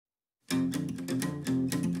Hello,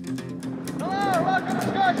 welcome to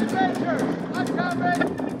Scotch Adventures. I'm Cameron.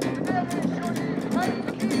 Today I'm going to show you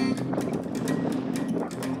Mount Keene.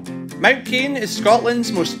 Mount Keene is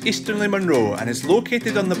Scotland's most easterly Munro and is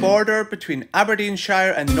located on the border between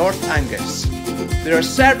Aberdeenshire and North Angus. There are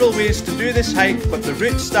several ways to do this hike, but the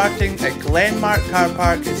route starting at Glenmark Car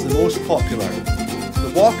Park is the most popular.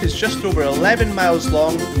 The walk is just over 11 miles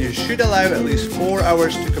long and you should allow at least 4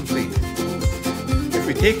 hours to complete. If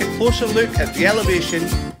we take a closer look at the elevation,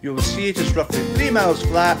 you will see it is roughly 3 miles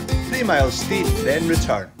flat, 3 miles steep, then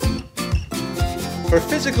return. For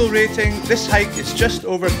physical rating, this hike is just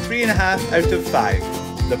over 3.5 out of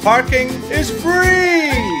 5. The parking is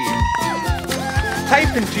free!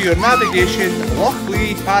 Type into your navigation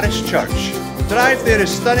Lochlee Parish Church. The drive there is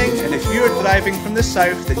stunning, and if you are driving from the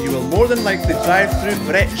south, then you will more than likely drive through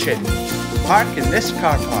Brechin. Park in this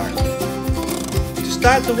car park. To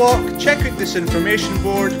start the walk, check out this information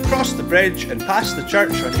board, cross the bridge and pass the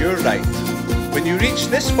church on your right. When you reach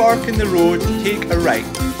this fork in the road, take a right.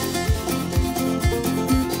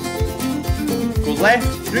 Go left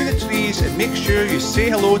through the trees and make sure you say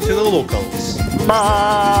hello to the locals.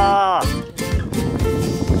 Ma!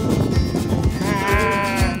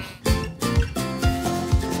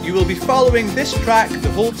 You will be following this track the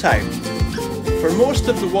whole time. For most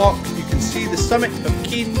of the walk, you can see the summit of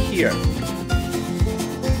Keene here.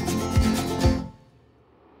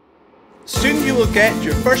 Soon you will get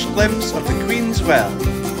your first glimpse of the Queen's Well.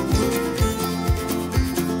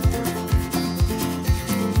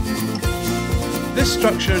 This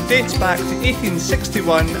structure dates back to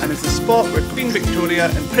 1861 and is the spot where Queen Victoria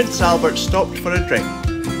and Prince Albert stopped for a drink.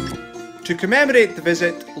 To commemorate the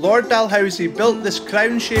visit, Lord Dalhousie built this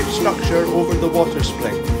crown-shaped structure over the water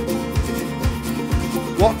spring.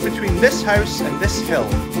 Walk between this house and this hill.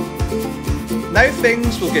 Now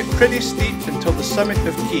things will get pretty steep until the summit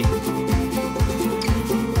of Keene.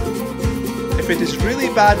 If it is really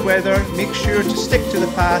bad weather, make sure to stick to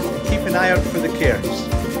the path and keep an eye out for the cairns.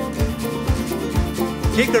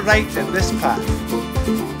 Take a right at this path.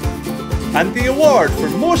 And the award for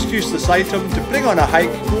most useless item to bring on a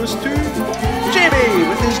hike goes to Jamie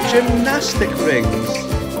with his gymnastic rings.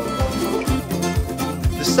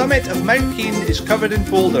 The summit of Mount Keene is covered in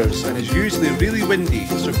boulders and is usually really windy,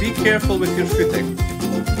 so be careful with your footing.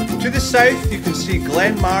 To the south you can see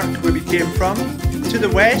Glenmark, where we came from. To the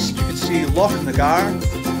west you can see Loch na Gar.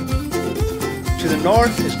 To the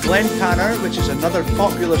north is Glen Tanner, which is another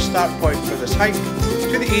popular start point for this hike.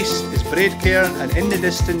 To the east is Braidcairn, and in the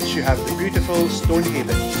distance you have the beautiful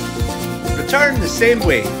Stonehaven. Return the same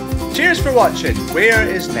way. Cheers for watching. Where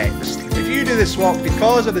is next? If you do this walk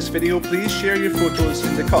because of this video, please share your photos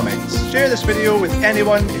in the comments. Share this video with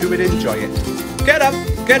anyone who would enjoy it. Get up,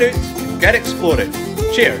 get out, get exploring.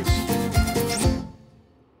 Cheers.